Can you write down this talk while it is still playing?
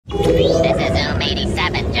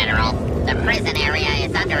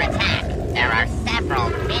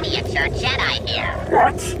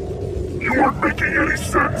making any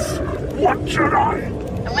sense. What Jedi?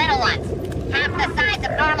 The little ones. Half the size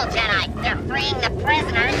of normal Jedi. They're freeing the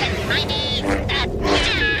prisoners and finding the...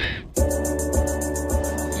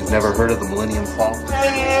 You've never heard of the Millennium Falcon?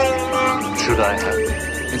 Should I have?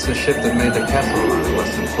 It's a ship that made the Kessel Run in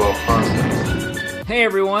less than 12 parsecs. Hey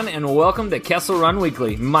everyone, and welcome to Kessel Run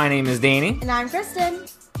Weekly. My name is Danny. And I'm Kristen.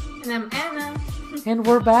 And I'm Anna. And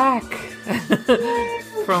we're back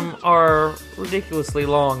from our ridiculously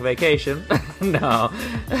long vacation. No,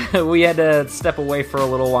 we had to step away for a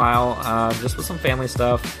little while, just with some family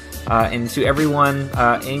stuff. And to everyone,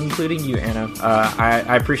 including you, Anna,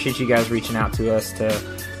 I appreciate you guys reaching out to us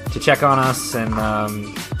to check on us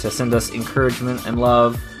and to send us encouragement and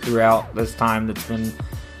love throughout this time that's been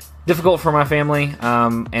difficult for my family.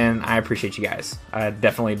 And I appreciate you guys. I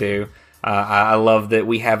definitely do. I love that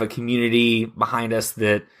we have a community behind us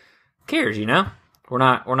that cares, you know? We're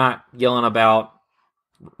not yelling about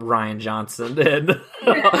Ryan Johnson and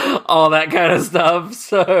all that kind of stuff.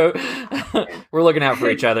 So we're looking out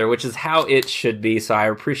for each other, which is how it should be. So I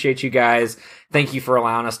appreciate you guys. Thank you for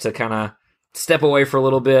allowing us to kind of step away for a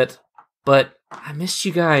little bit. But I missed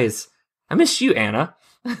you guys. I missed you, Anna.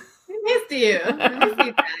 Missed you. I missed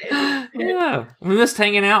you guys. Yeah, we missed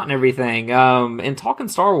hanging out and everything, and talking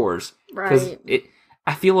Star Wars. Right.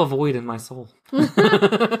 I feel a void in my soul.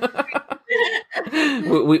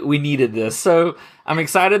 we needed this, so I'm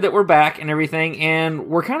excited that we're back and everything, and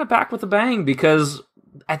we're kind of back with a bang because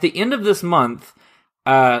at the end of this month,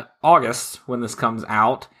 August, when this comes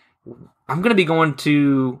out, I'm going to be going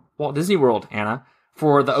to Walt Disney World, Anna,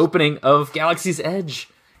 for the opening of Galaxy's Edge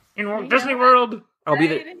in Walt Disney World. I'll be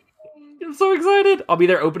there. I'm so excited. I'll be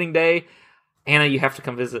there opening day. Anna, you have to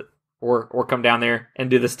come visit or come down there and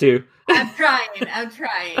do this too. I'm trying. I'm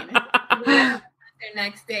there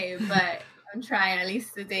next day, but I'm trying at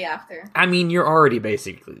least the day after. I mean, you're already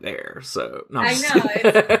basically there, so... No, I know.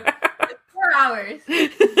 It's 4 hours.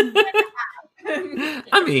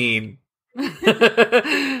 I mean...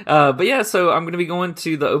 but yeah, so I'm going to be going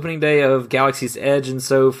to the opening day of Galaxy's Edge, and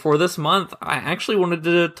so for this month, I actually wanted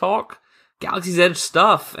to talk Galaxy's Edge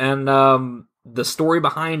stuff and the story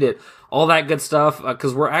behind it, all that good stuff,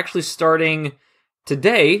 because we're actually starting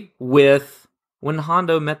today with when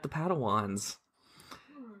Hondo met the Padawans,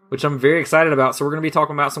 which I'm very excited about. So we're going to be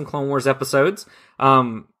talking about some Clone Wars episodes,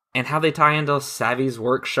 and how they tie into Savi's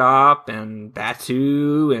workshop and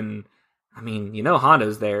Batu, and I mean, you know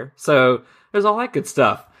Hondo's there, so there's all that good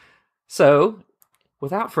stuff. So,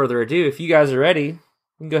 without further ado, if you guys are ready,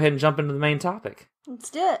 we can go ahead and jump into the main topic.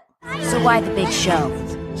 Let's do it. So why the big show?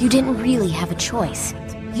 You didn't really have a choice.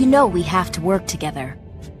 You know we have to work together.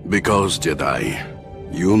 Because,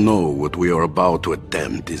 Jedi, you know what we are about to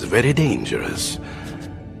attempt is very dangerous.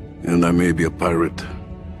 And I may be a pirate,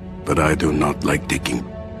 but I do not like taking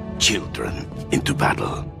children into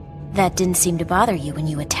battle. That didn't seem to bother you when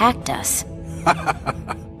you attacked us.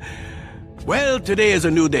 Well, today is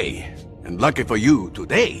a new day. And lucky for you,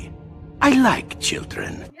 today, I like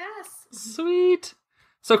children. Yes. Sweet.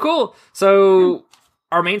 So cool. So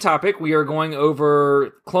our main topic, we are going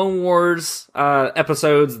over Clone Wars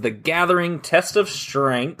episodes, The Gathering, Test of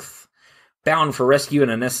Strength, Bound for Rescue,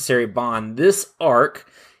 and a Necessary Bond. This arc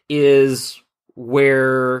is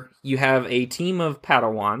where you have a team of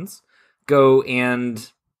Padawans go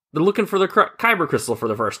and they're looking for the Kyber crystal for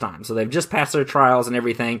the first time. So they've just passed their trials and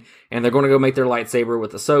everything, and they're going to go make their lightsaber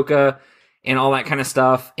with Ahsoka and all that kind of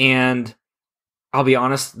stuff. And I'll be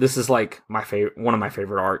honest, this is like one of my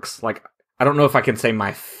favorite arcs. Like, I don't know if I can say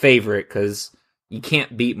my favorite because you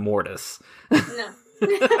can't beat Mortis. No.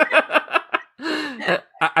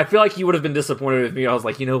 I feel like you would have been disappointed with me. I was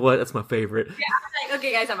like, you know what? That's my favorite. Yeah, I'm like,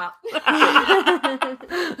 okay, guys, I'm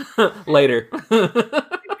out. Later.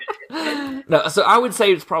 No, so I would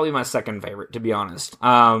say it's probably my second favorite, to be honest.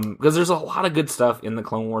 Because there's a lot of good stuff in the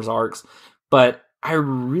Clone Wars arcs, but I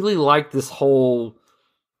really like this whole,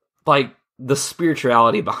 like, the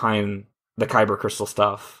spirituality behind the Kyber crystal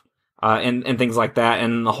stuff, and things like that,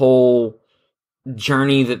 and the whole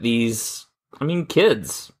journey that these,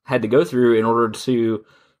 kids had to go through in order to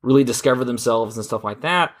really discover themselves and stuff like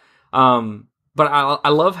that. But I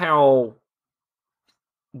love how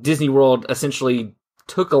Disney World essentially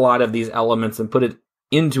took a lot of these elements and put it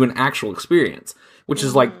into an actual experience, which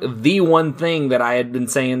is like the one thing that I had been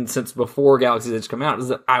saying since before Galaxy's Edge come out, is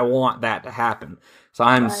that I want that to happen. So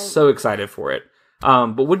I'm so excited for it.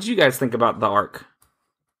 But what did you guys think about the arc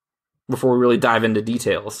before we really dive into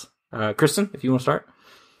details? Kristen, if you want to start.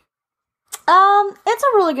 It's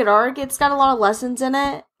a really good arc. It's got a lot of lessons in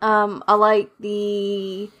it. I like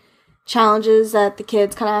the challenges that the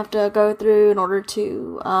kids kind of have to go through in order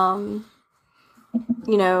to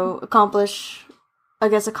accomplish, I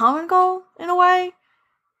guess, a common goal in a way.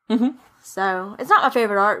 Mm-hmm. So, it's not my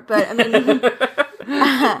favorite arc, but, I mean,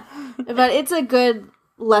 but it's a good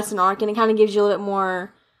lesson arc, and it kind of gives you a little bit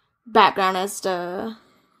more background as to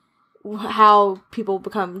how people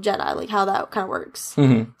become Jedi, like how that kind of works.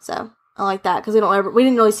 Mm-hmm. So, I like that, because we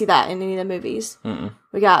didn't really see that in any of the movies. Mm-mm.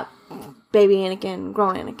 We got baby Anakin,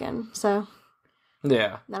 grown Anakin, so.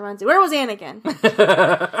 Yeah. That reminds me. Where was Anakin?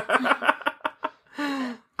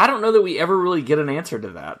 I don't know that we ever really get an answer to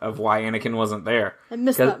that, of why Anakin wasn't there. I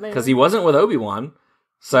missed that, man. Because he wasn't with Obi-Wan,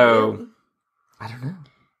 so... Yeah. I don't know.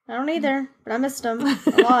 I don't either, but I missed him a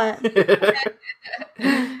lot.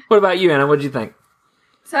 What about you, Anna? What did you think?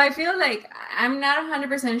 So I feel like I'm not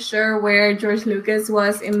 100% sure where George Lucas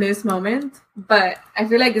was in this moment, but I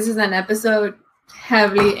feel like this is an episode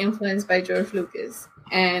heavily influenced by George Lucas.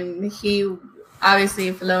 And he,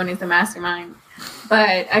 obviously, Filoni is the mastermind.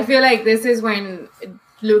 But I feel like this is when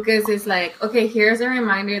Lucas is like, okay, here's a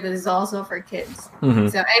reminder that is also for kids. Mm-hmm.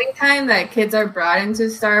 So anytime that kids are brought into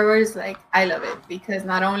Star Wars, like, I love it. Because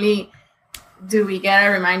not only do we get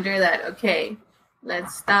a reminder that, okay,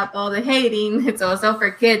 let's stop all the hating, it's also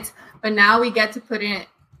for kids. But now we get to put it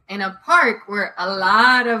in a park where a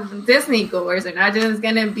lot of Disney goers are not just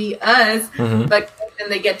going to be us, Mm-hmm. but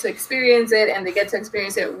then they get to experience it, and they get to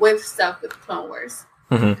experience it with stuff with Clone Wars.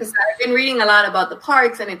 Mm-hmm. Because I've been reading a lot about the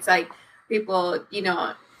parks, and it's like people,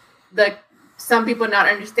 some people not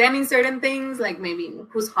understanding certain things, like maybe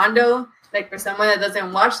who's Hondo, like for someone that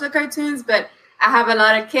doesn't watch the cartoons. But I have a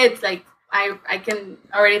lot of kids, like I can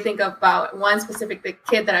already think about one specific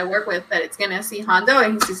kid that I work with that it's gonna see Hondo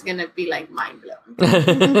and he's just gonna be like mind blown.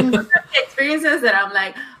 Experiences that I'm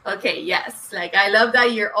like, okay, yes, like I love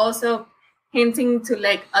that you're also hinting to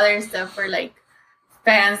like other stuff for like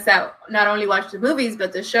fans that not only watch the movies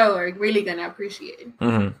but the show are really gonna appreciate.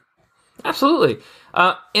 Mm-hmm. Absolutely.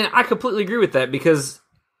 And I completely agree with that, because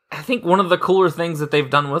I think one of the cooler things that they've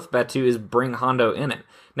done with Batuu is bring Hondo in it.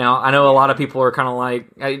 Now, I know a lot of people are kind of like,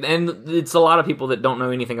 and it's a lot of people that don't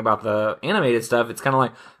know anything about the animated stuff. It's kind of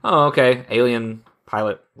like, oh, okay, alien,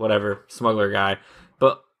 pilot, whatever, smuggler guy.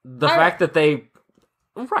 But the fact that they...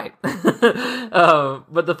 Right.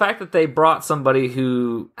 But the fact that they brought somebody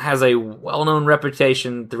who has a well-known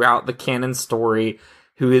reputation throughout the canon story,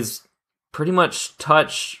 who has pretty much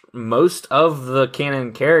touched most of the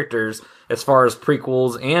canon characters as far as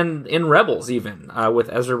prequels and in Rebels even, with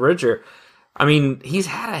Ezra Bridger. I mean, he's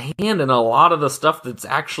had a hand in a lot of the stuff that's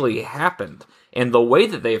actually happened, and the way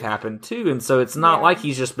that they've happened too. And so it's not like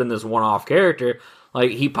he's just been this one-off character.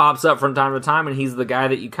 Like, he pops up from time to time, and he's the guy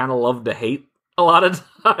that you kind of love to hate a lot of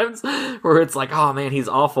times, where it's like, oh man, he's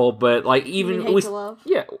awful. But like, even hate to love.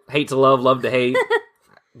 Yeah, hate to love to hate,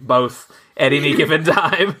 both at any given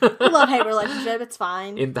time. Love-hate relationship, it's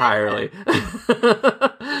fine. Entirely.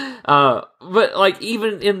 But like,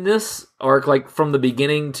 even in this arc, like from the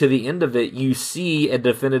beginning to the end of it, you see a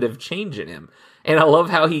definitive change in him. And I love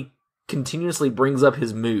how he continuously brings up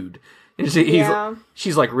his mood. And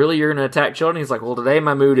she's like, really, you're going to attack children? He's like, well, today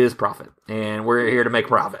my mood is profit, and we're here to make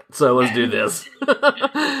profit, so let's do this.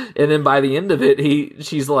 And then by the end of it,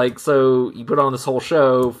 she's like, so you put on this whole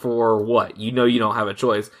show for what? You know you don't have a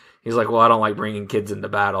choice. He's like, well, I don't like bringing kids into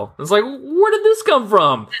battle. It's like, where did this come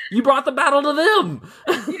from? You brought the battle to them.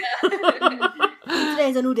 Today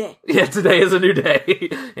is a new day. Yeah, today is a new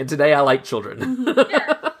day. And today I like children.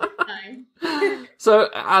 So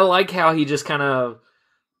I like how he just kind of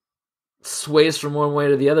sways from one way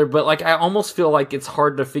to the other, but like I almost feel like it's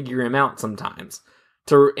hard to figure him out sometimes.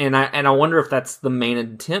 And I wonder if that's the main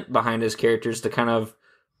intent behind his characters, to kind of,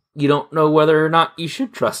 you don't know whether or not you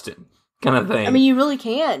should trust him, kind of thing. I mean, you really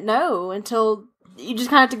can't know until you just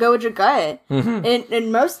kind of have to go with your gut. Mm-hmm.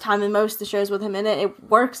 And most time in most of the shows with him in it, it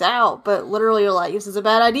works out. But literally, you're like, this is a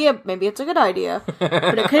bad idea. Maybe it's a good idea.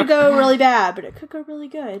 But it could go really bad. But it could go really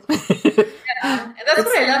good. And that's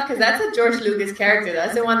what I love, because that's a George Lucas character.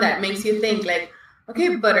 That's the one that makes you think, like,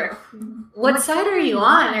 okay, but what side are you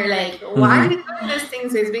on? Or like, why do you do these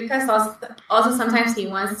things? It's because also sometimes he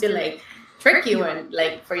wants to like trick you and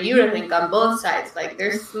like for you to think on both sides. Like,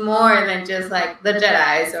 there's more than just like the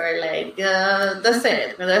Jedis or like the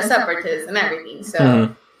Sith or the Separatists and everything.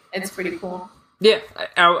 So it's pretty cool. Yeah,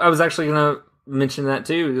 I was actually going to mention that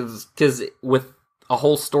too, because with a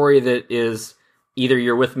whole story that is either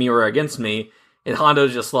you're with me or against me, and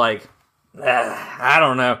Hondo's just like, I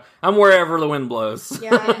don't know, I'm wherever the wind blows.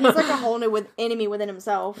 Yeah, he's like a whole new enemy within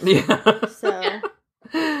himself. Yeah.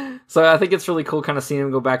 So I think it's really cool kind of seeing him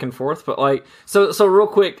go back and forth. But like, so real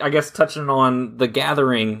quick, I guess touching on the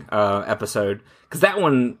Gathering episode, because that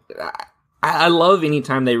one, I love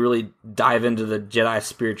anytime they really dive into the Jedi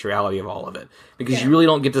spirituality of all of it, because you really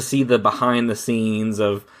don't get to see the behind the scenes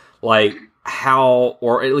of like how,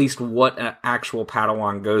 or at least what an actual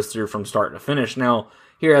Padawan goes through from start to finish. Now,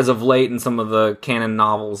 here as of late in some of the canon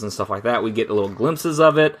novels and stuff like that, we get little glimpses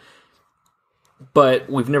of it, but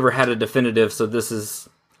we've never had a definitive, so this is,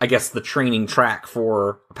 I guess, the training track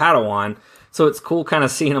for a Padawan. So it's cool kind of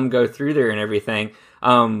seeing them go through there and everything.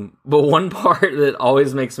 But one part that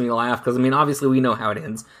always makes me laugh, because, I mean, obviously we know how it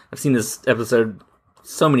ends. I've seen this episode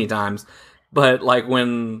so many times. But, like,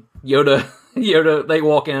 when Yoda, they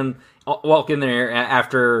walk in there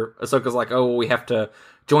after Ahsoka's like, oh, we have to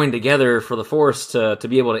join together for the Force to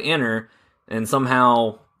be able to enter. And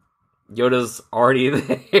somehow Yoda's already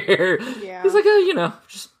there. Yeah. He's like, oh,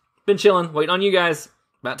 just been chilling, waiting on you guys.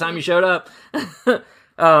 About time you showed up.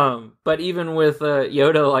 But even with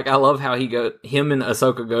Yoda, like, I love how him and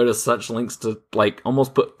Ahsoka go to such lengths to, like,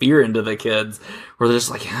 almost put fear into the kids, where they're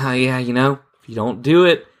just like, oh, yeah, if you don't do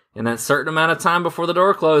it in that certain amount of time before the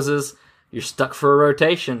door closes, you're stuck for a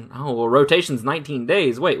rotation. Oh, well, rotation's 19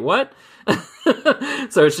 days. Wait, what?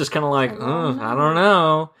 So it's just kind of like, I don't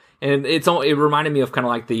know. And it reminded me of kind of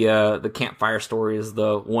like the campfire stories,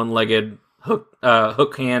 the one-legged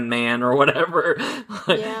hook hand man or whatever.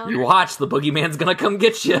 You watch, the boogeyman's gonna come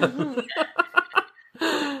get you.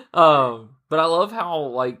 But I love how,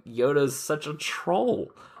 like, Yoda's such a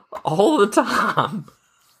troll all the time.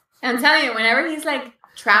 I'm telling you, whenever he's like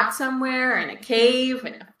trapped somewhere in a cave,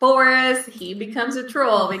 in a forest, he becomes a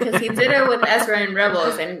troll, because he did it with Ezra and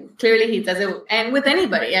Rebels, and clearly he does it, and with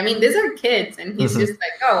anybody. I mean, these are kids, and he's just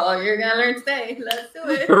like, oh, well, you're gonna learn today. Let's do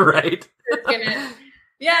it. Right.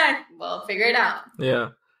 Yeah, well, figure it out. Yeah.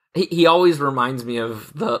 He always reminds me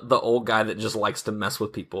of the old guy that just likes to mess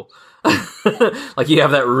with people. Like, you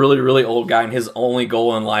have that really, really old guy, and his only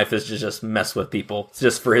goal in life is to just mess with people. It's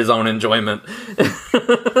just for his own enjoyment.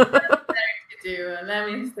 Do. Let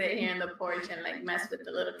me sit here on the porch and, like, mess with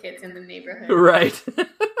the little kids in the neighborhood. Right.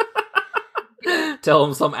 Tell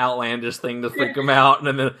them some outlandish thing to freak them out,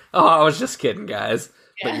 and then, oh, I was just kidding, guys.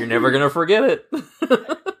 But you're never gonna forget it.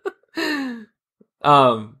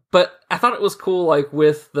 But I thought it was cool, like,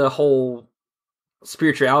 with the whole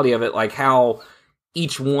spirituality of it, like, how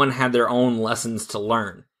each one had their own lessons to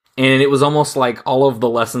learn. And it was almost like all of the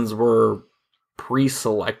lessons were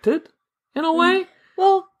pre-selected, in a way.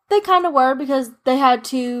 Well, they kind of were, because they had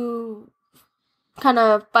to kind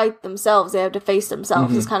of fight themselves. They had to face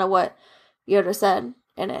themselves, is kind of what Yoda said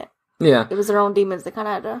in it. Yeah. It was their own demons they kind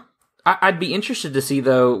of had to... I'd be interested to see,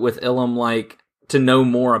 though, with Ilum, like, to know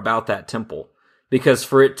more about that temple. Because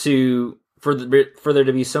for there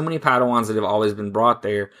to be so many Padawans that have always been brought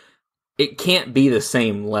there, it can't be the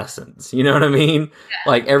same lessons. You know what I mean?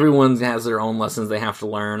 Yeah. Like, everyone has their own lessons they have to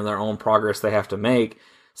learn, and their own progress they have to make.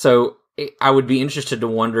 So I would be interested to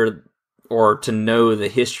wonder, or to know, the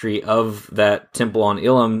history of that temple on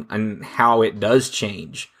Ilum and how it does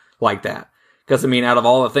change like that. Because, I mean, out of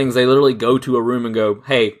all the things, they literally go to a room and go,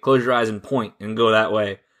 hey, close your eyes and point and go that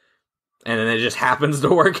way. And then it just happens to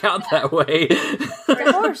work out that way.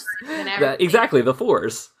 The Force. Exactly, the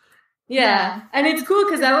Force. Yeah, and it's cool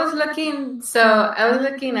because I was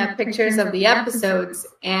looking at pictures of the episodes,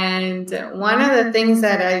 and one of the things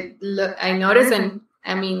that I noticed, and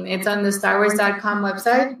I mean, it's on the StarWars.com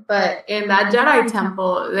website, but in that Jedi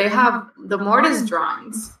temple, they have the Mortis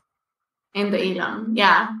drawings in the Ilum.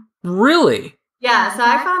 Yeah. Really? Yeah, so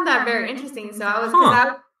I found that very interesting. So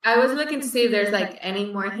I was looking to see if there's, like,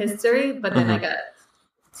 any more history, but then I got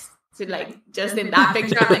to, like, just in that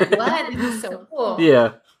picture, I'm like, what? This is so cool.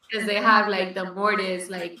 Yeah. Because they have, like, the Mortis,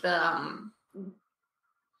 like the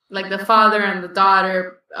father and the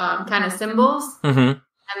daughter kind of symbols, and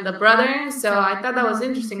the brother. So I thought that was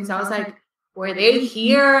interesting. So I was like, were they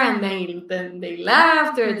here and then they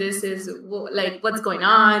left, or this is, like, what's going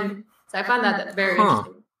on? So I found that very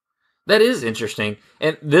interesting. That is interesting.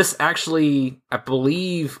 And this actually, I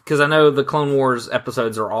believe, because I know the Clone Wars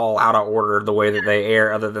episodes are all out of order the way that they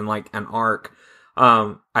air, other than, like, an arc.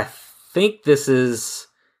 I think this is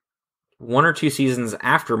 1 or 2 seasons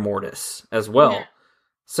after Mortis as well. Yeah.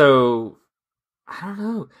 So, I don't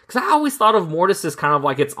know. Because I always thought of Mortis as kind of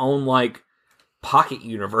like its own, like, pocket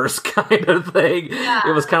universe kind of thing. Yeah.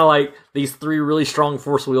 It was kind of like these 3 really strong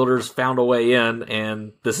Force wielders found a way in,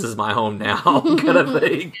 and this is my home now kind of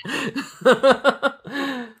thing.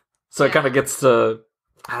 So it kind of gets to,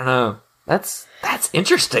 I don't know. That's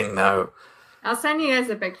interesting, though. I'll send you guys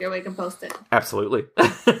a picture. We can post it. Absolutely.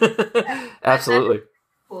 Absolutely.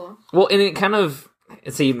 Cool. Well, and it kind of,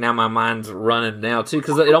 see, now my mind's running now, too,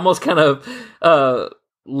 because it almost kind of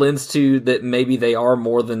lends to that maybe they are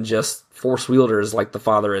more than just force wielders, like the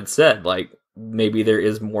father had said. Like, maybe there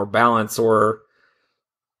is more balance, or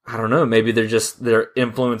I don't know, maybe they're just their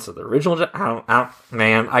influence of the original.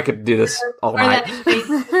 Man, I could do this all night. They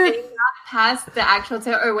not past the actual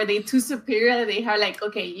tale, or were they too superior that they are like,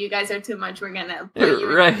 okay, you guys are too much, we're gonna put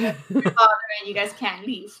you Right. in your father and you guys can't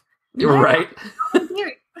leave. You're right.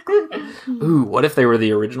 Ooh, what if they were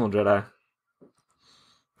the original Jedi?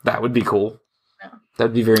 That would be cool.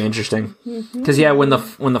 That'd be very interesting. Because when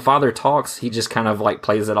the father talks, he just kind of like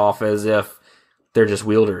plays it off as if they're just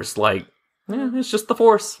wielders. Like, it's just the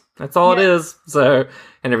Force. That's all it is. So,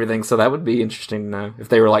 and everything. So that would be interesting to know if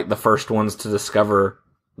they were like the first ones to discover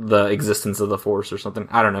the existence of the Force or something.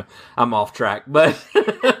 I don't know. I'm off track, but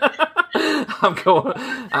I'm going.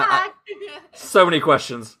 So many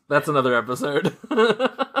questions. That's another episode.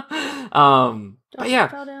 But yeah.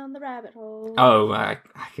 Fall down the rabbit hole. Oh, I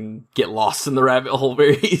can get lost in the rabbit hole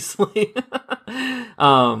very easily.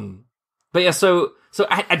 But yeah, so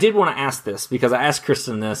I did want to ask this because I asked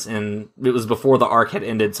Kristen this, and it was before the arc had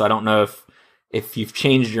ended, so I don't know if you've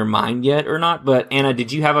changed your mind yet or not. But Anna,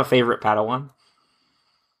 did you have a favorite Padawan?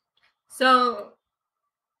 So,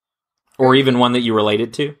 or even one that you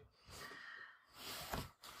related to?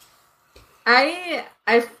 I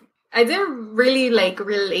didn't really like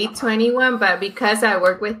relate to anyone, but because I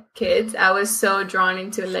work with kids, I was so drawn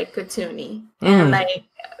into like Katuni and like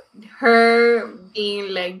her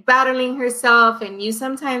being like battling herself, and you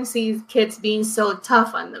sometimes see kids being so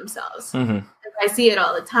tough on themselves. I see it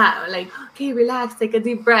all the time. Like, okay, relax, take a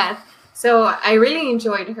deep breath. So I really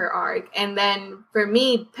enjoyed her arc, and then for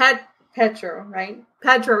me, Petro, right?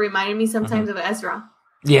 Petro reminded me sometimes of Ezra.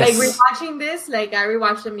 Yes. Like rewatching this, like I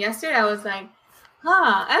rewatched them yesterday, I was like,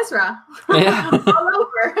 Ezra. Yeah. All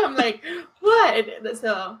over. I'm like, what?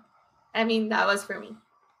 So, I mean, that was for me.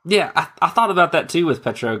 Yeah, I thought about that too with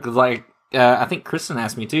Petro, because like, I think Kristen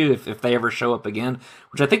asked me too if they ever show up again,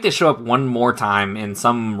 which I think they show up one more time in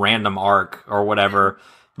some random arc or whatever,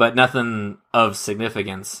 but nothing of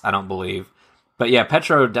significance, I don't believe. But yeah,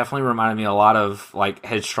 Petro definitely reminded me a lot of like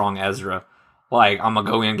headstrong Ezra. Like, I'm gonna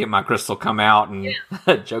go in, get my crystal, come out, and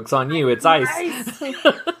joke's on you, it's ice. The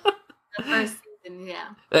first season, yeah.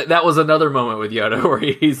 That was another moment with Yoda where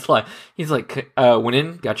he's like, went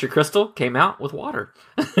in, got your crystal, came out with water.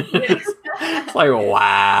 It's like,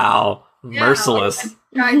 wow, merciless.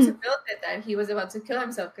 Tried to build it that he was about to kill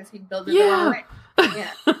himself because he built it the wrong way.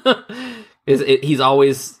 Yeah. He's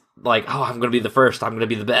always like, oh, I'm going to be the first, I'm going to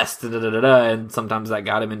be the best, and sometimes that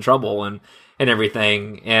got him in trouble and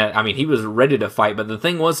everything. And I mean, he was ready to fight, but the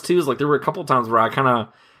thing was too is like there were a couple times where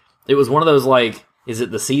it was one of those like, is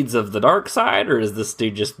it the seeds of the dark side, or is this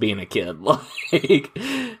dude just being a kid? Like,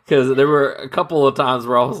 because there were a couple of times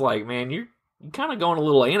where I was like, man, you're kind of going a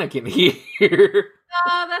little Anakin here.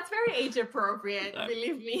 That's very age appropriate,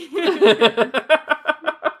 believe me.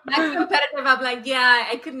 Not competitive. I'm like, yeah,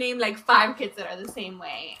 I could name like 5 kids that are the same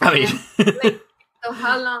way. I mean, like, so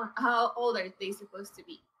how old are they supposed to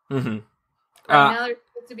be? Right now they're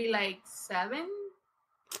supposed to be like 7?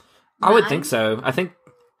 I would think so. I think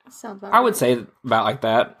I would say about like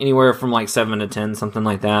that, anywhere from like 7 to 10, something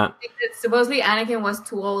like that. Because supposedly Anakin was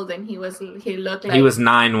too old, and he looked like he was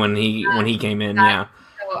 9 when he came in. 9. Yeah.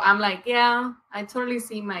 So I'm like, yeah, I totally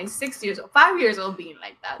see my 5 years old being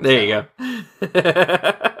like that. There you go.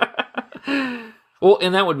 Well,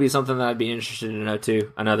 and that would be something that I'd be interested to know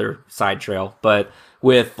too. Another side trail, but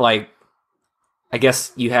with like, I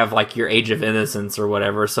guess you have like your age of innocence or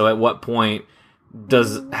whatever. So at what point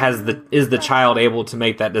is the child able to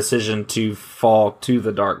make that decision to fall to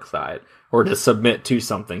the dark side or to submit to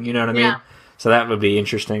something? You know what I mean? Yeah. So that would be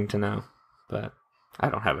interesting to know, but I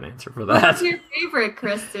don't have an answer for that. What's your favorite,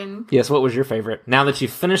 Kristen? Yes, what was your favorite? Now that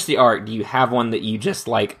you've finished the arc, do you have one that you just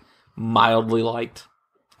like mildly liked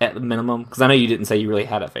at the minimum? Because I know you didn't say you really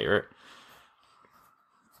had a favorite.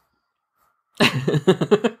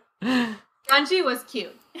 Gunji was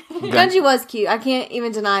cute. Gunji was cute. I can't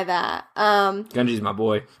even deny that. Gunji's my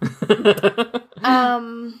boy.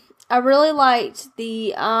 I really liked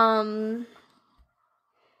the oh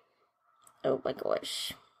my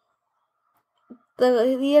gosh.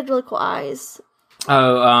 He had really cool eyes.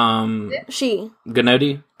 Oh, Gnodi?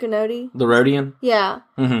 Gnodi? The Rhodian? Yeah.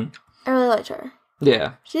 Mm-hmm. I really liked her.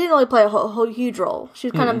 Yeah. She didn't really play a whole huge role. She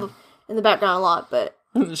was kind of in the background a lot, but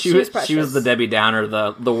she was precious. She was the Debbie Downer,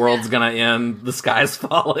 the world's gonna end, the sky's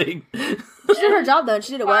falling. She did her job though, and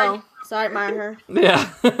she did it well. So I admire her.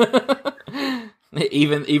 Yeah.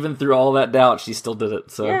 Even through all that doubt, she still did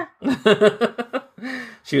it. So yeah.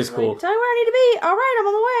 She was cool. Tell me where I need to be. All right, I'm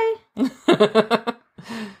on the way.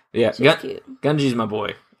 Yeah, She's cute. Gunji's my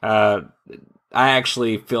boy.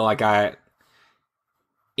 actually feel like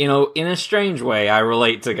in a strange way, I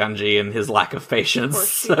relate to Gunji and his lack of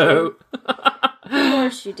patience. Of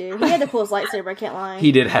course you do. He had the coolest lightsaber, I can't lie.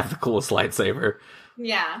 He did have the coolest lightsaber.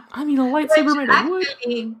 Yeah. I mean, a lightsaber made of wood.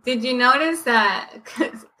 Actually, did you notice that?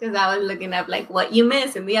 Because I was looking up like what you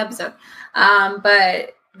missed in the episode.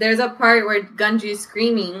 But there's a part where Gunji is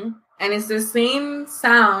screaming, and it's the same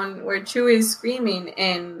sound where Chewie is screaming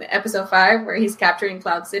in episode 5, where he's capturing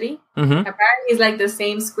Cloud City. Mm-hmm. Apparently, it's like the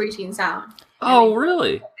same screeching sound. Oh,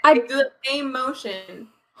 really? I do the same motion.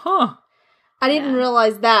 Huh. I didn't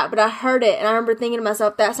realize that, but I heard it, and I remember thinking to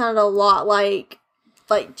myself, that sounded a lot like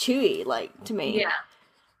Chewie, like, to me. Yeah.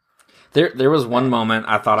 There was one moment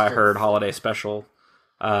I thought I heard Holiday Special,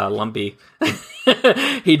 Lumpy.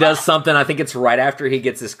 He does something, I think it's right after he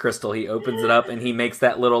gets his crystal, he opens it up, and he makes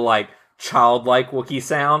that little, like, childlike Wookiee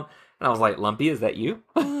sound, and I was like, Lumpy, is that you?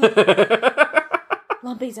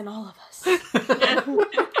 Lumpy's in all of us.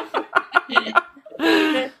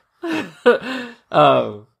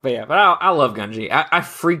 But I love Gunji. I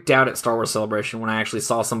freaked out at Star Wars Celebration when I actually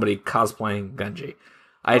saw somebody cosplaying Gunji.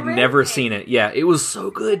 I had never seen it. Yeah, it was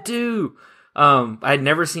so good too. I had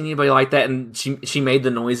never seen anybody like that, and she made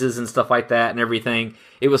the noises and stuff like that and everything.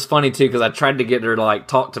 It was funny too because I tried to get her to like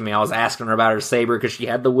talk to me. I was asking her about her saber because she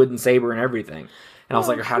had the wooden saber and everything, and I was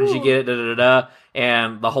like, "How did you get it?" Da, da, da, da.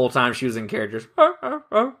 And the whole time she was in characters. I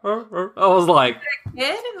was like,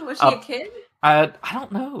 Kid? Was she a kid? I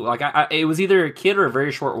don't know. Like it was either a kid or a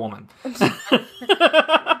very short woman.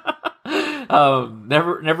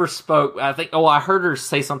 Never spoke. I think. Oh, I heard her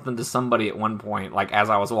say something to somebody at one point, like as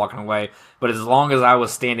I was walking away. But as long as I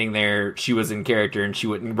was standing there, she was in character and she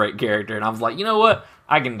wouldn't break character. And I was like, you know what?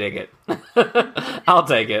 I can dig it. I'll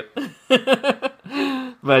take it.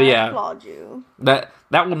 But yeah, I applaud you. That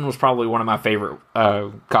one was probably one of my favorite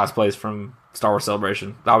cosplays from Star Wars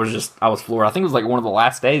Celebration. I was floored. I think it was like one of the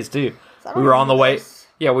last days too. We were on the way.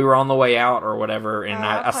 Yeah, we were on the way out or whatever, and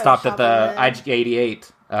I stopped at the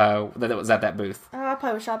IG-88 that was at that booth. Oh, I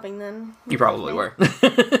probably was shopping then. You probably were.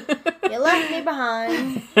 You left me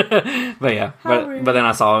behind. But yeah, but then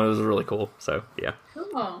I saw it. It was really cool. So yeah,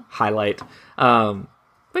 Cool. highlight. But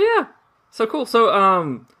yeah, so cool.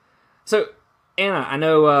 So Anna, I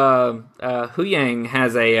know Hu Yang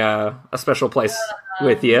has a special place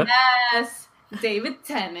with you. Yes, David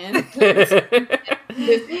Tennant.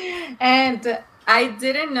 And I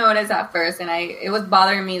didn't notice at first, and it was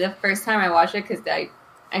bothering me the first time I watched it because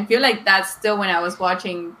I feel like that's still when I was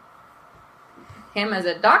watching him as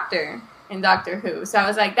a doctor in Doctor Who. So I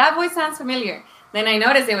was like, that voice sounds familiar. Then I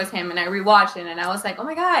noticed it was him, and I rewatched it, and I was like, oh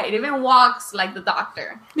my god, it even walks like the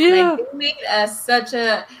Doctor. Yeah. Like, it made such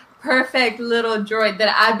a perfect little droid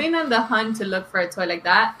that I've been on the hunt to look for a toy like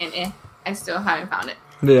that, and I still haven't found it.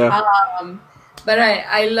 Yeah. But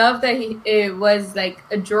I love that it was like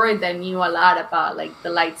a droid that knew a lot about like the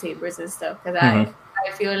lightsabers and stuff. Because I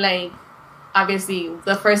feel like obviously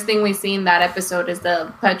the first thing we see in that episode is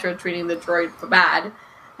the Petro treating the droid for bad.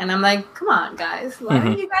 And I'm like, come on, guys, why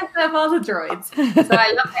don't you guys have all the droids? So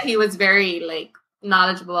I love that he was very like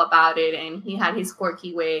knowledgeable about it, and he had his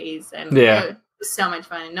quirky ways, and it was so much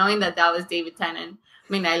fun. And knowing that was David Tennant.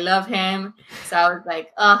 I mean, I love him, so I was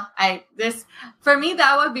like, for me,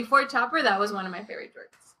 that was before Chopper. That was one of my favorite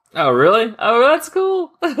droids. Oh, really? Oh, that's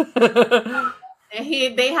cool.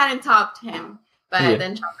 They hadn't topped him, but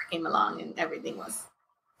then Chopper came along, and everything was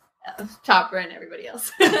Chopper and everybody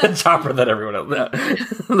else. Chopper than everyone else.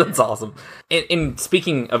 That's awesome. And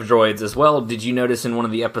speaking of droids as well, did you notice in one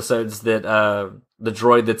of the episodes that the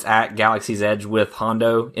droid that's at Galaxy's Edge with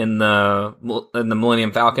Hondo in the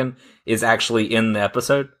Millennium Falcon is actually in the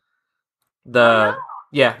episode? The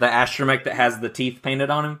astromech that has the teeth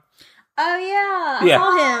painted on him. Oh yeah, I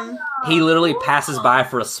saw him. He literally passes by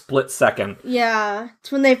for a split second. Yeah,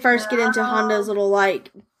 it's when they first get into Hondo's little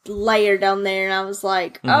like layer down there, and I was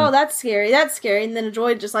like, oh, that's scary, and then a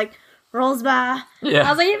droid just like rolls by. Yeah, I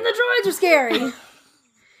was like, even the droids are scary.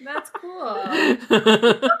 That's cool.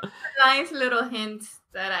 Nice little hints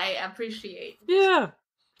that I appreciate. Yeah,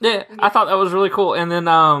 I thought that was really cool. And then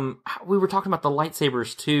we were talking about the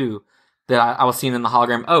lightsabers too that I was seeing in the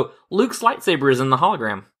hologram. Oh, Luke's lightsaber is in the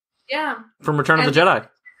hologram. Yeah, from Return of the Jedi.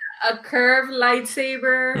 A curved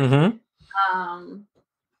lightsaber.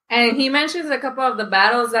 And he mentions a couple of the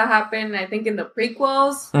battles that happened, I think, in the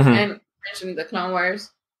prequels, and mentioned the Clone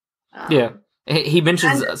Wars. He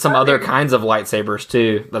mentions some other kinds of lightsabers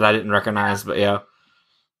too that I didn't recognize, but yeah,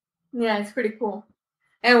 it's pretty cool.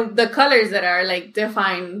 And the colors that are like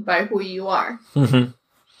defined by who you are.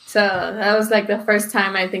 So that was like the first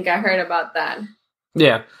time I think I heard about that.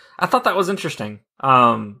 Yeah, I thought that was interesting.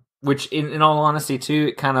 Which, in all honesty, too,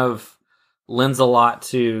 it kind of lends a lot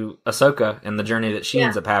to Ahsoka and the journey that she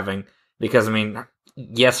ends up having. Because, I mean,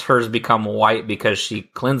 yes, hers become white because she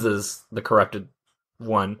cleanses the corrupted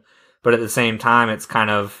one. But at the same time, it's kind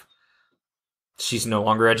of, she's no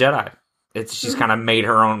longer a Jedi. She's kind of made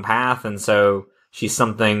her own path, and so she's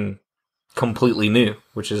something completely new,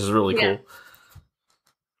 which is really cool.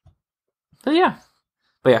 But yeah,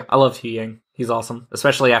 I love Hu Yang. He's awesome,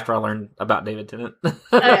 especially after I learned about David Tennant.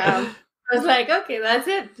 I was like, okay, that's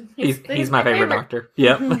it. He's my favorite doctor.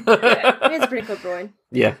 Yep. He's a pretty cool droid.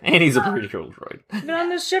 Yeah, and he's a pretty cool droid. Been on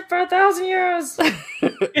this ship for 1,000 years.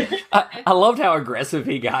 I loved how aggressive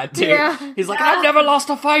he got, too. Yeah. He's like, I've never lost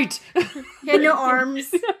a fight. He had no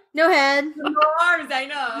arms, no head. No arms, I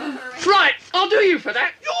know. Right, I'll do you for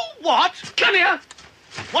that. You what? Come here.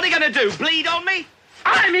 What are you going to do, bleed on me?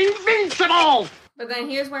 I'm invincible! But then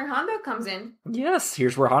here's where Hondo comes in. Yes,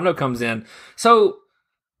 here's where Hondo comes in. So,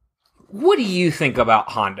 what do you think about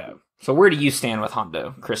Hondo? So where do you stand with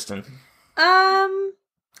Hondo, Kristen? I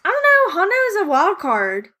don't know. Hondo is a wild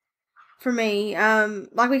card for me.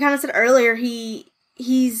 Like we kind of said earlier,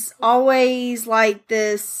 he's always like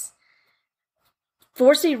this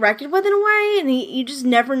force to be reckoned with in a way, and you just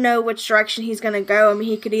never know which direction he's gonna go. I mean,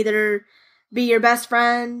 he could either be your best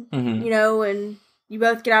friend, you know, and you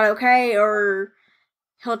both get out okay, or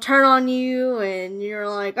he'll turn on you, and you're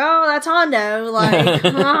like, "Oh, that's Hondo!" Like,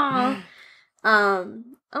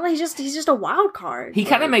 he's just a wild card. He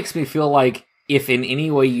kind of makes me feel like if in any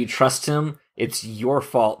way you trust him, it's your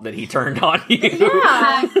fault that he turned on you.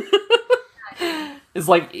 Yeah. It's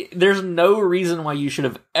like, there's no reason why you should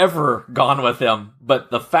have ever gone with him, but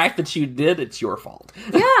the fact that you did, it's your fault.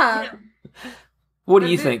 Yeah. What do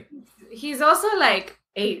you think? He's also like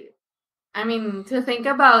to think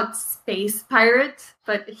about space pirate,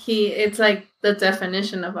 but it's like the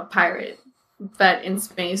definition of a pirate, but in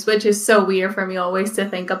space, which is so weird for me always to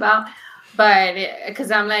think about. But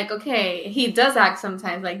because I'm like, okay, he does act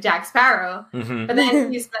sometimes like Jack Sparrow, but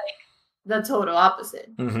then he's like the total opposite.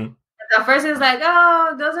 At first it's like,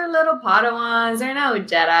 oh, those are little Padawans, they're no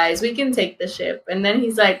Jedis, we can take the ship. And then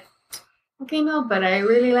he's like, okay, no, but I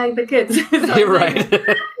really like the kids. So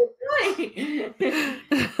right.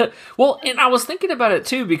 Well, and I was thinking about it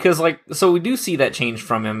too, because so we do see that change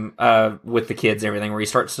from him with the kids and everything, where he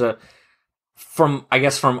starts to, from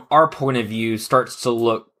our point of view, starts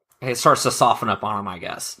to soften up on him, I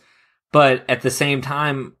guess. But at the same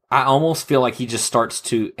time, I almost feel like he just starts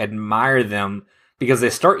to admire them, because they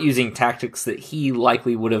start using tactics that he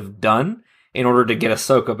likely would have done in order to get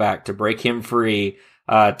Ahsoka back, to break him free,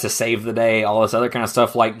 to save the day, all this other kind of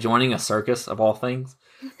stuff, like joining a circus, of all things.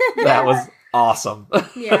 That was awesome.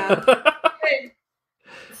 Yeah.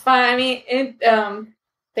 I mean,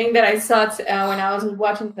 thing that I saw when I was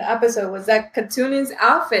watching the episode was that Katuna's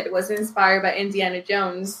outfit was inspired by Indiana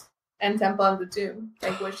Jones and Temple of the Doom,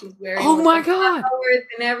 like what she's wearing. Oh my god!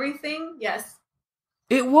 And everything. Yes,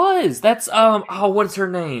 it was. That's what's her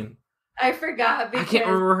name? I forgot. I can't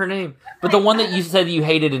remember her name. But the one that you said you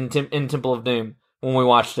hated in Temple of Doom when we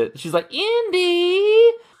watched it, she's like,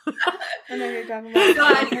 Indy. I know you're talking about. So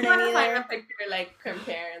I just want to find a picture, like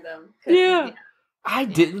comparing them. Yeah. I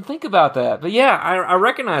didn't think about that, but yeah, I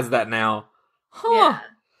recognize that now. Huh. Yeah.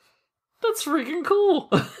 That's freaking cool.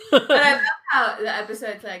 But I love how the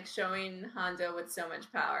episode's like showing Hondo with so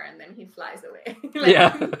much power, and then he flies away.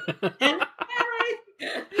 Yeah.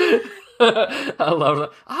 I love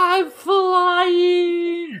that. I'm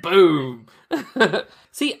flying. Boom.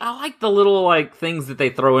 See, I like the little things that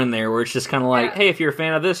they throw in there, where it's just kind of like, hey, if you're a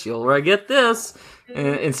fan of this, you'll get this,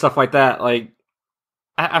 and stuff like that. Like,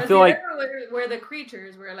 I feel like where the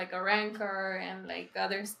creatures were like a rancor and like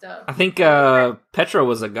other stuff. I think Petra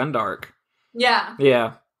was a Gundark. Yeah.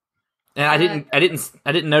 Yeah. And I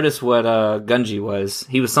didn't notice what Gunji was.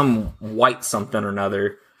 He was some white something or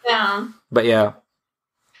another. Yeah. But yeah.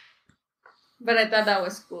 But I thought that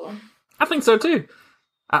was cool. I think so too.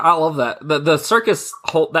 I love that. The circus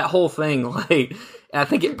that whole thing, like, I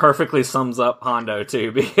think it perfectly sums up Hondo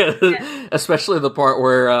too, because especially the part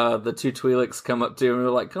where the two Twi'leks come up to him and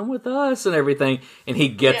they're like, come with us and everything, and he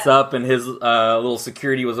gets up and his little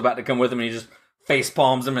security was about to come with him, and he just face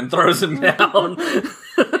palms him and throws him down.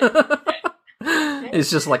 It's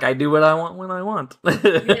just like, I do what I want when I want. Yeah,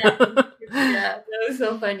 that was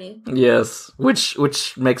so funny. Yes,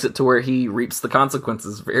 which makes it to where he reaps the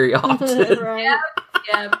consequences very often. Right.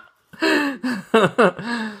 Yeah.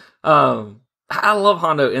 I love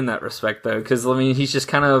Hondo in that respect, though, because, I mean, he's just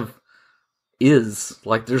kind of is.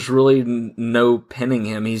 Like, there's really no pinning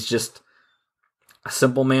him. He's just a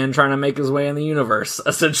simple man trying to make his way in the universe,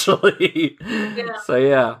 essentially. Yeah. So,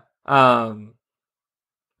 yeah.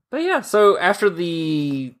 But, yeah, so after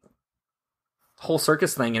the whole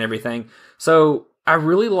circus thing and everything. So I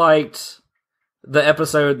really liked the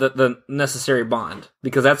episode, the Necessary Bond,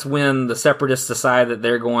 because that's when the Separatists decide that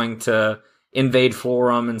they're going to invade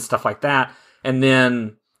Florum and stuff like that. And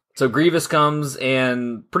then, so Grievous comes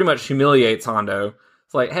and pretty much humiliates Hondo.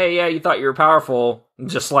 It's like, hey, yeah, you thought you were powerful. And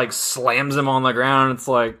just like slams him on the ground. It's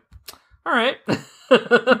like, all right.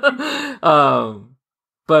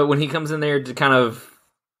 But when he comes in there to kind of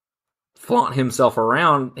flaunt himself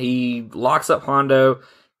around, he locks up Hondo,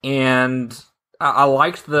 and I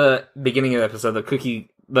liked the beginning of the episode, the cookie,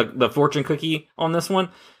 the fortune cookie on this one,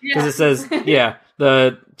 because it says,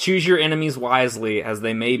 the choose your enemies wisely as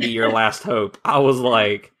they may be your last hope. I was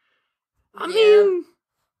like, I mean,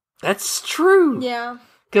 that's true. Yeah.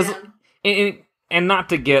 Because, and not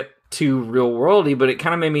to get too real worldy, but it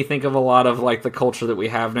kind of made me think of a lot of like the culture that we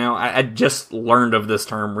have now. I just learned of this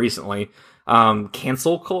term recently.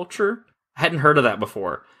 Cancel culture. I hadn't heard of that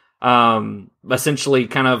before. Essentially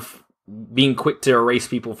kind of being quick to erase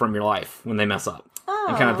people from your life when they mess up.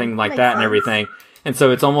 And kind of thing like that and everything. And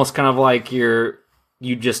so it's almost kind of like you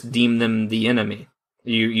just deem them the enemy.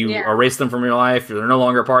 You erase them from your life, they're no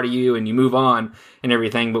longer a part of you, and you move on and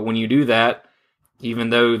everything. But when you do that, even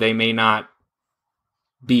though they may not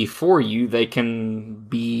be for you, they can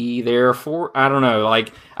be there for, I don't know,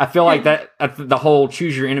 like, I feel like that, the whole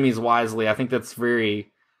choose your enemies wisely, I think that's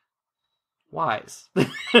very wise.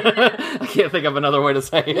 I can't think of another way to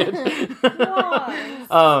say it.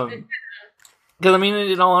 Because I mean,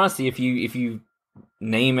 in all honesty, if you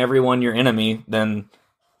name everyone your enemy, then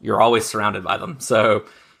you're always surrounded by them. So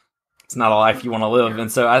it's not a life you want to live.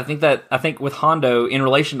 And so I think with Hondo, in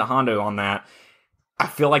relation to Hondo on that, I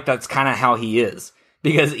feel like that's kind of how he is.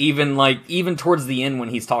 Because even towards the end when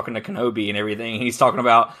he's talking to Kenobi and everything, he's talking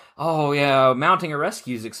about, oh yeah, mounting a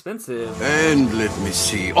rescue is expensive. And let me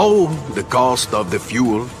see. Oh, the cost of the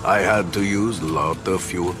fuel. I had to use a lot of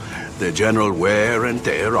fuel. The general wear and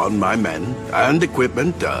tear on my men and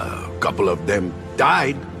equipment. A couple of them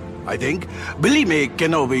died, I think. Believe me,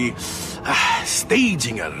 Kenobi,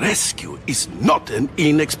 staging a rescue is not an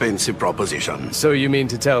inexpensive proposition. So you mean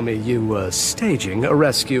to tell me you were staging a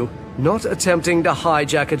rescue, not attempting to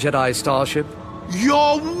hijack a Jedi starship?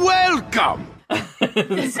 You're welcome!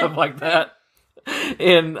 Stuff like that.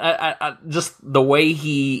 And I just the way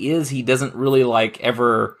he is, he doesn't really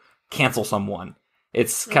ever cancel someone.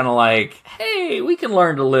 It's kind of like, hey, we can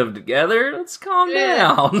learn to live together. Let's calm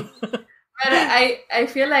down. But I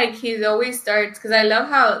feel like he always starts, because I love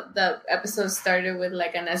how the episode started with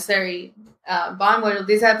a necessary bond. Where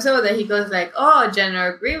this episode that he goes like, "Oh,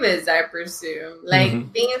 General Grievous, I presume,"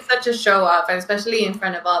 being such a show off, and especially in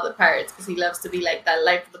front of all the pirates, because he loves to be like that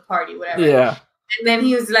life of the party, whatever. Yeah. And then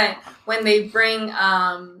he was like, when they bring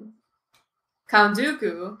Count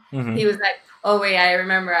Dooku, he was like, oh wait, I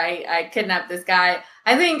remember I kidnapped this guy.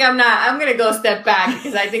 I think I'm gonna go step back,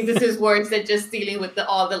 because I think this is worse than just dealing with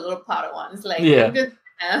all the little Padawans.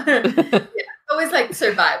 Always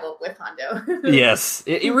survival with Hondo. Yes,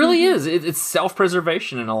 it really is. It's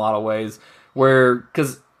self-preservation in a lot of ways,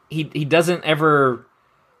 because he doesn't ever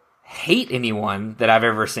hate anyone that I've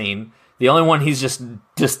ever seen. The only one he's just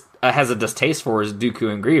has a distaste for is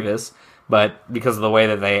Dooku and Grievous, but because of the way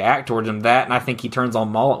that they act towards him, and I think he turns on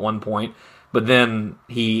Maul at one point. But then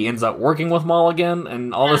he ends up working with Maul again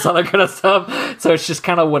and all this other kind of stuff. So it's just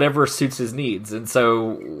kind of whatever suits his needs. And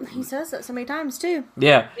so... He says that so many times, too.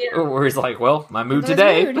 Yeah. Where he's like, well, my mood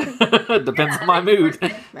today depends on my mood.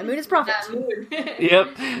 My mood is profit. Yep.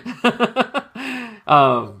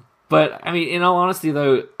 But, I mean, in all honesty,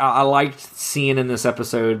 though, I liked seeing in this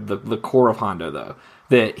episode the core of Hondo, though.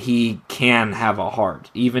 That he can have a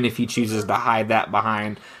heart, even if he chooses to hide that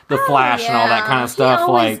behind the flash and all that kind of stuff. He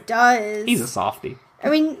always does. He's a softie. I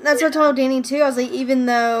mean, that's what I told Danny too. I was like, even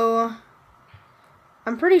though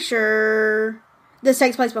I'm pretty sure this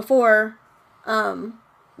takes place before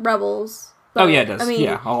Rebels. But, it does. I mean,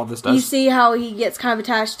 all of this does. You see how he gets kind of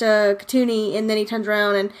attached to Katuni, and then he turns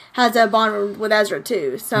around and has a bond with Ezra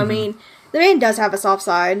too. So I mean, the man does have a soft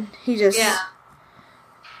side. He just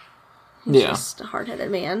He's just a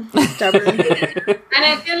hard-headed man. Stubborn. And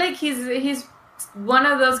I feel like he's one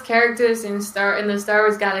of those characters in the Star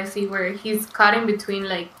Wars galaxy where he's caught in between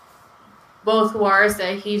both wars,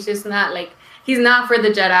 that he's just not he's not for the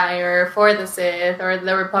Jedi or for the Sith or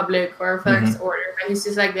the Republic or First Order, but he's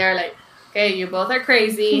just there okay, you both are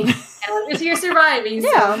crazy and I'm just here surviving.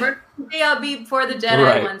 So one day I'll be for the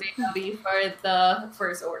Jedi, one day I'll be for the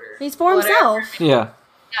First Order. He's for himself. Yeah.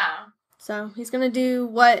 So he's going to do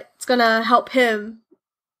what's going to help him,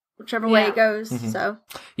 whichever way it goes. So,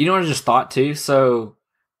 you know what I just thought too? So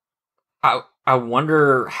I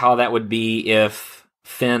wonder how that would be if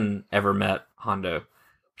Finn ever met Hondo.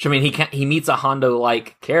 Which, I mean, he meets a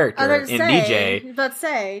Hondo-like character in DJ. But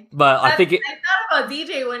say. But I think I thought about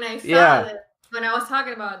DJ when I saw this, when I was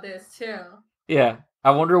talking about this, too. Yeah.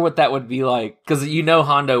 I wonder what that would be like. Because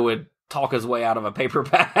Hondo would talk his way out of a paper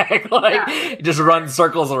bag. Just run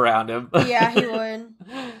circles around him. Yeah, he would.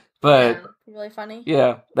 But... really funny.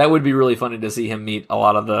 Yeah, that would be really funny to see him meet a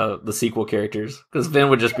lot of the sequel characters. Because Vin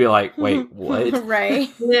would just be like, wait, what? Ray.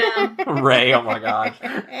 Yeah. Ray, oh my gosh.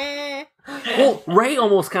 Well, Ray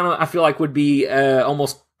almost kind of, I feel like, would be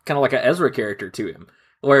almost kind of like an Ezra character to him.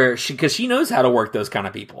 Because she knows how to work those kind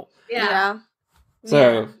of people. Yeah.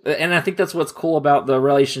 So, and I think that's what's cool about the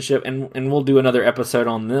relationship, and we'll do another episode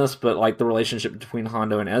on this, but like the relationship between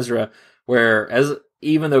Hondo and Ezra, where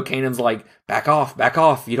even though Kanan's like, back off,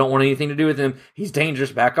 you don't want anything to do with him, he's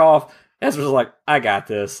dangerous, back off. Ezra's like, I got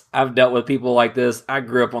this. I've dealt with people like this. I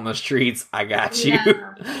grew up on the streets. I got you.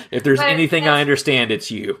 Yeah. If there's anything I understand,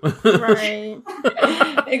 it's you. Right.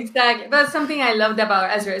 Exactly. But something I loved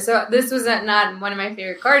about Ezra. So this was not one of my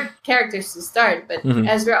favorite characters to start, but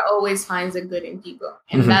Ezra always finds the good in people.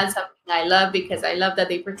 And that's something I love, because I love that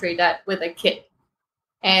they portray that with a kid.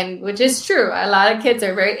 And which is true. A lot of kids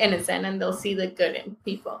are very innocent and they'll see the good in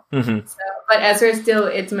people. So, but Ezra still,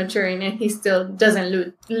 it's maturing, and he still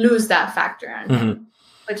doesn't lose that factor on him,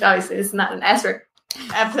 which obviously is not an Ezra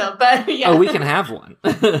episode, but yeah. Oh, we can have one.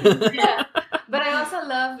 Yeah. But I also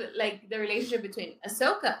love like the relationship between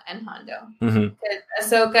Ahsoka and Hondo. Because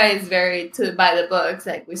Ahsoka is very by the books.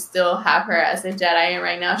 Like, we still have her as a Jedi, and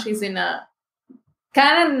right now she's in a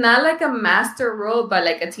kind of not like a master role, but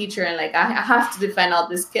like a teacher, and like I have to defend all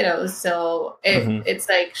these kiddos. So it's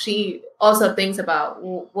like she also thinks about,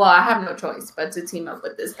 well, I have no choice but to team up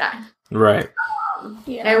with this guy. Right.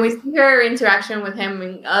 And we see her interaction with him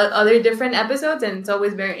in other different episodes, and it's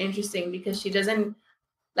always very interesting because she doesn't,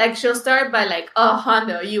 like, she'll start by like, oh,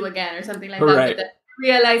 Hondo, you again, or something like that. But then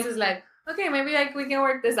realizes like, okay, maybe like we can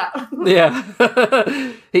work this out. Yeah.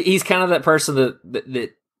 He's kind of that person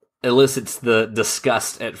that elicits the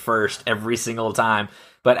disgust at first every single time,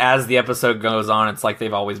 but as the episode goes on, it's like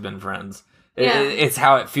they've always been friends. It's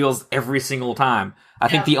how it feels every single time. I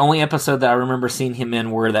think the only episode that I remember seeing him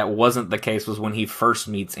in where that wasn't the case was when he first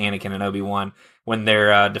meets Anakin and Obi-Wan, when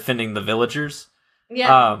they're defending the villagers.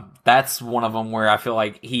 That's one of them where I feel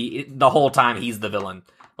like the whole time he's the villain,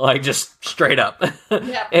 like just straight up.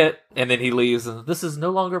 And then he leaves, and this is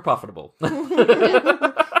no longer profitable.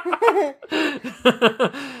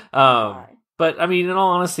 But I mean, in all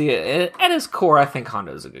honesty, at his core, I think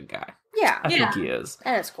Hondo's a good guy. Yeah, I think he is.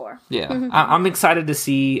 At his core. Yeah, I'm excited to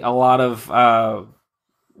see a lot of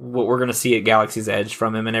what we're going to see at Galaxy's Edge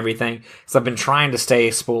from him and everything. So I've been trying to stay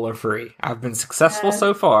spoiler free. I've been successful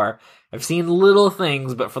so far. I've seen little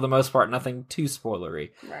things, but for the most part, nothing too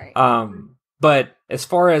spoilery. Right. But as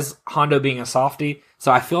far as Hondo being a softie,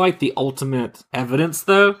 so I feel like the ultimate evidence,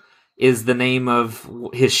 though, is the name of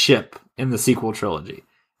his ship in the sequel trilogy,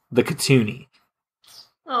 the Katuni.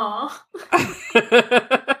 Aww.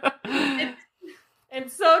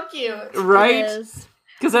 It's so cute. Right?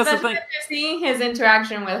 Because that's the thing. You're seeing his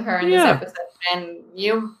interaction with her in this episode. And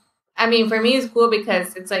I mean, for me, it's cool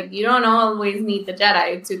because it's like, you don't always need the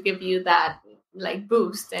Jedi to give you that, like,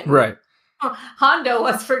 boost. And right. Hondo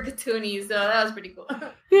was for Katuni, so that was pretty cool.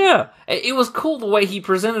 Yeah. It was cool the way he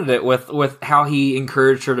presented it with how he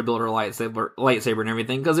encouraged her to build her lightsaber and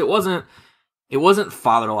everything, because it wasn't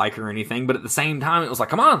father-like or anything, but at the same time, it was like,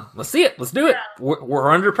 come on, let's see it, let's do it.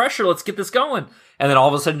 We're under pressure, let's get this going. And then all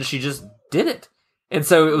of a sudden, she just did it. And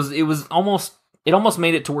so it almost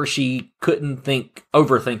made it to where she couldn't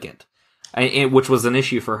overthink it, which was an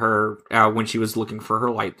issue for her when she was looking for her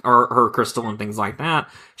light or her crystal and things like that.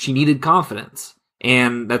 She needed confidence,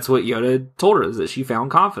 and that's what Yoda told her, is that she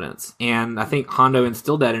found confidence. And I think Hondo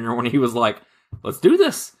instilled that in her when he was like, "Let's do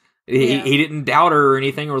this." He didn't doubt her or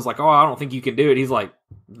anything, or was like, "Oh, I don't think you can do it." He's like,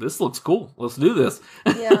 "This looks cool. Let's do this."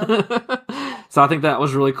 Yeah. So I think that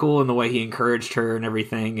was really cool in the way he encouraged her and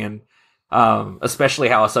everything, and especially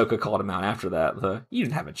how Ahsoka called him out after that. You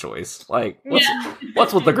didn't have a choice. Like,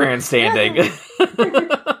 what's with the grandstanding?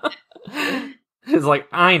 It's like,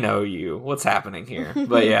 I know you. What's happening here?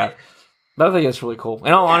 But yeah, but I think it's really cool.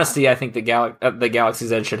 In all honesty, I think the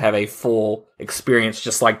Galaxy's Edge should have a full experience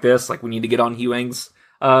just like this. Like, we need to get on Younglings'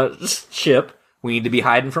 ship. We need to be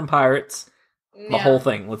hiding from pirates. The whole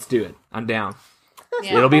thing. Let's do it. I'm down.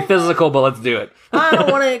 Yeah. It'll be physical, but let's do it. I don't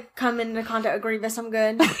want to come into contact with Grievous. I'm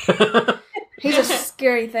good. He's a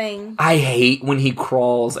scary thing. I hate when he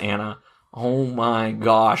crawls Anna Oh my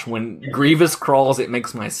gosh, when Grievous crawls, it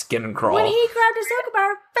makes my skin crawl. When he grabbed Ahsoka by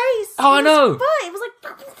her face. Oh, I know. It was like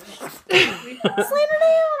slammed her down.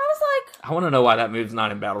 I was like, I want to know why that move's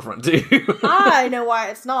not in Battlefront 2. I know why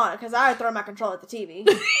it's not, because I throw my controller at the TV.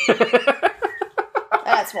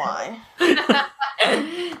 That's why.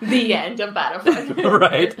 The end of Battlefront.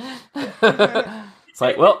 Right. It's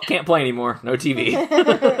like, well, can't play anymore. No TV.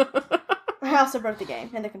 I also broke the game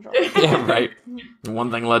and the controller. Yeah, right. One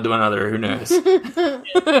thing led to another. Who knows?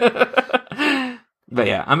 But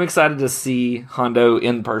yeah, I'm excited to see Hondo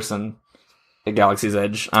in person at Galaxy's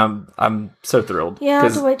Edge. I'm so thrilled. Yeah, I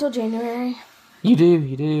have to wait till January. You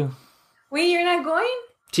do. Wait, you're not going?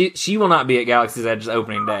 She will not be at Galaxy's Edge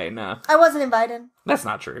opening day, no. I wasn't invited. That's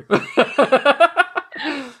not true.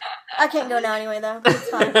 I can't go now anyway, though. It's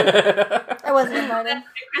fine. I wasn't invited.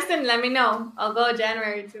 Kristen, let me know. I'll go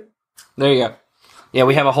January too. There you go. Yeah,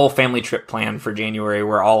 we have a whole family trip planned for January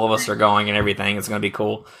where all of us are going and everything. It's going to be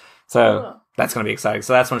cool. So that's going to be exciting.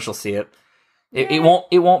 So that's when she'll see it. It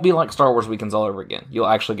won't be like Star Wars weekends all over again. You'll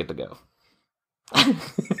actually get to go. Hey,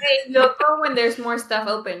 you'll go when there's more stuff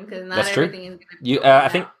open because not That's everything true. is going to be I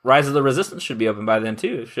think Rise of the Resistance should be open by then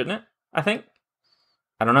too, shouldn't it? I think.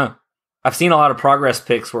 I don't know. I've seen a lot of progress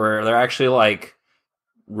pics where they're actually like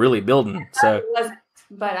really building. So It wasn't,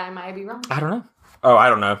 but I might be wrong. I don't know. Oh, I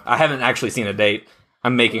don't know. I haven't actually seen a date.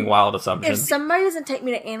 I'm making wild If assumptions. somebody doesn't take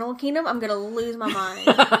me to Animal Kingdom, I'm going to lose my mind.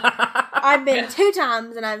 I've been 2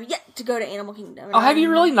 times, and I've yet to go to Animal Kingdom. Oh, have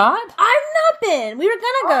you really not? I've not been. We were going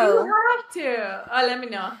to go. You have to. Oh, let me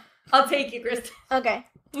know. I'll take you, Kristen. Okay.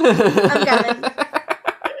 I'm coming.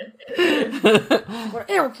 We're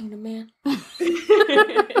Animal Kingdom, man. I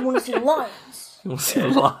want to see the lions. We'll see the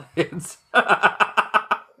lions.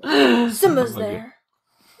 Simba's there.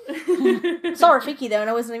 Saw Rafiki, though, and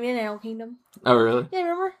I wasn't even in Animal Kingdom. Oh, really? Yeah,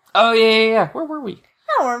 remember? Oh, yeah. Where were we? I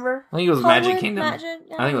don't remember. I think it was Hollywood, Magic Kingdom. I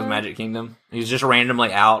think it was Magic Kingdom. He was just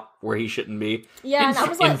randomly out where he shouldn't be. Yeah, and I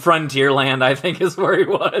was like... In Frontierland, I think is where he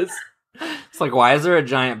was. It's like, why is there a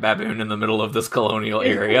giant baboon in the middle of this colonial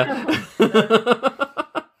area?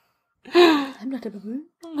 I'm not a baboon.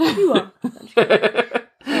 You are.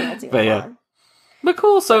 But yeah. But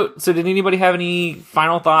cool. So did anybody have any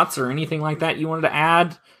final thoughts or anything like that you wanted to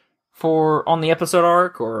add on the episode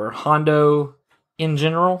arc or Hondo in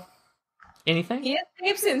general? Anything? He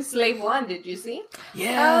escapes in Slave 1, did you see?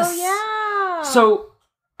 Yes. Oh, yeah. So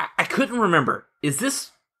I couldn't remember. Is this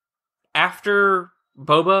after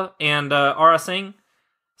Boba and Aura Singh?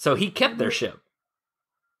 So he kept their ship.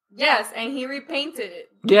 Yes, and he repainted it.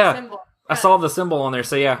 Yeah. Symbol. I saw the symbol on there,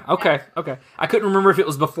 so yeah. Okay. I couldn't remember if it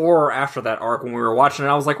was before or after that arc when we were watching it.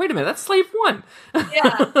 I was like, wait a minute, that's Slave 1. Yeah.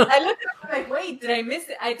 I looked at it, like, wait, did I miss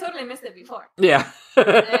it? I totally missed it before. Yeah.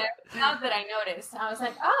 Now that I noticed, I was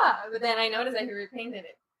like, but then I noticed that he repainted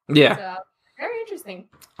it. Yeah. So, very interesting.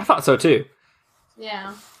 I thought so too.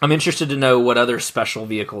 Yeah. I'm interested to know what other special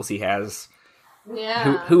vehicles he has.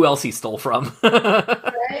 Yeah. Who else he stole from.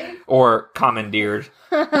 Right? Or commandeered.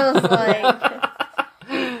 I was like...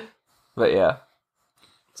 But yeah.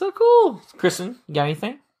 So cool. Kristen, you got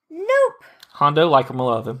anything? Nope. Hondo, like him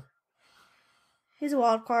or love him. He's a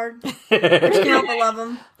wild card. But you can't help but love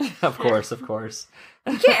him. Of course. You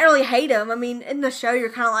can't really hate him. I mean, in the show,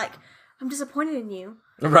 you're kind of like, I'm disappointed in you.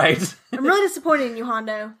 Right. I'm really disappointed in you,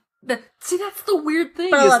 Hondo. See, that's the weird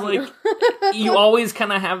thing. But I love like, you always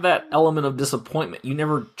kind of have that element of disappointment. You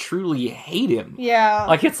never truly hate him. Yeah.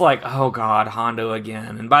 Like, it's like, oh God, Hondo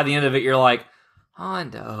again. And by the end of it, you're like,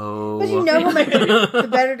 Hondo. But you know he'll make the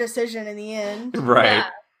better decision in the end. Right.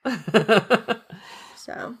 Yeah.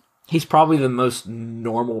 So. He's probably the most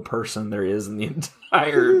normal person there is in the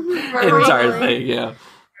entire thing. Yeah.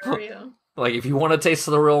 For real. Like, if you want to taste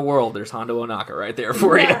of the real world, there's Hondo Ohnaka right there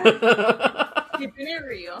for you. Keeping it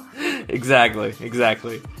real.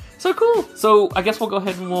 Exactly. So cool. So I guess we'll go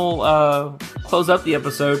ahead and we'll close up the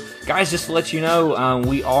episode. Guys, just to let you know,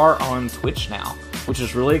 we are on Twitch now, which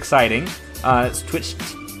is really exciting. It's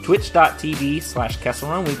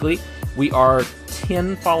twitch.tv/KesselRunWeekly. We are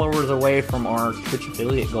 10 followers away from our Twitch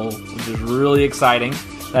affiliate goal, which is really exciting.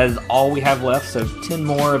 That is all we have left, so 10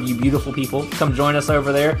 more of you beautiful people. Come join us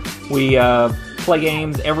over there. We play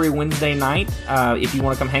games every Wednesday night if you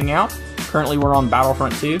want to come hang out. Currently, we're on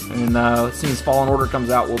Battlefront 2, and as soon as Fallen Order comes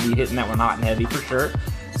out, we'll be hitting that one hot and heavy for sure.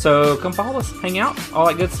 So come follow us, hang out, all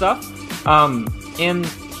that good stuff. And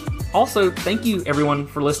also, thank you everyone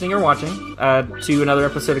for listening or watching to another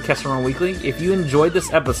episode of Kessel Run Weekly. If you enjoyed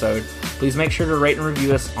this episode, please make sure to rate and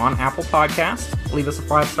review us on Apple Podcasts. Leave us a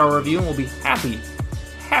 5-star review, and we'll be happy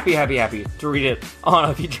to read it on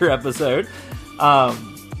a future episode.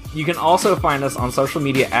 You can also find us on social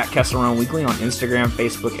media at Kessel Run Weekly on Instagram,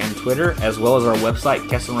 Facebook, and Twitter, as well as our website,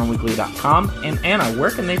 KesselRunWeekly.com. And Anna,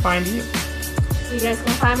 where can they find you? You guys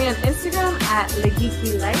can find me on Instagram at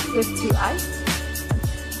LeGeekyLife with 2 I's.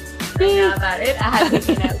 Right now about it. I had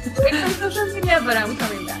taken a break from social media, but I'm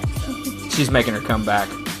coming back. So. She's making her comeback.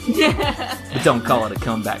 Yeah. Don't call it a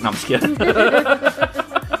comeback. No, I'm just kidding.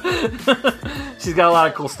 She's got a lot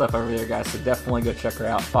of cool stuff over there, guys, so definitely go check her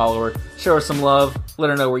out. Follow her. Show her some love. Let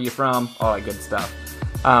her know where you're from. All that good stuff.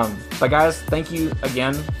 But guys, thank you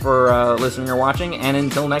again for listening or watching, and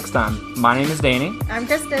until next time, my name is Danny. I'm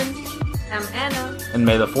Kristen. I'm Anna. And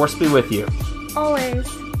may the Force be with you. Always.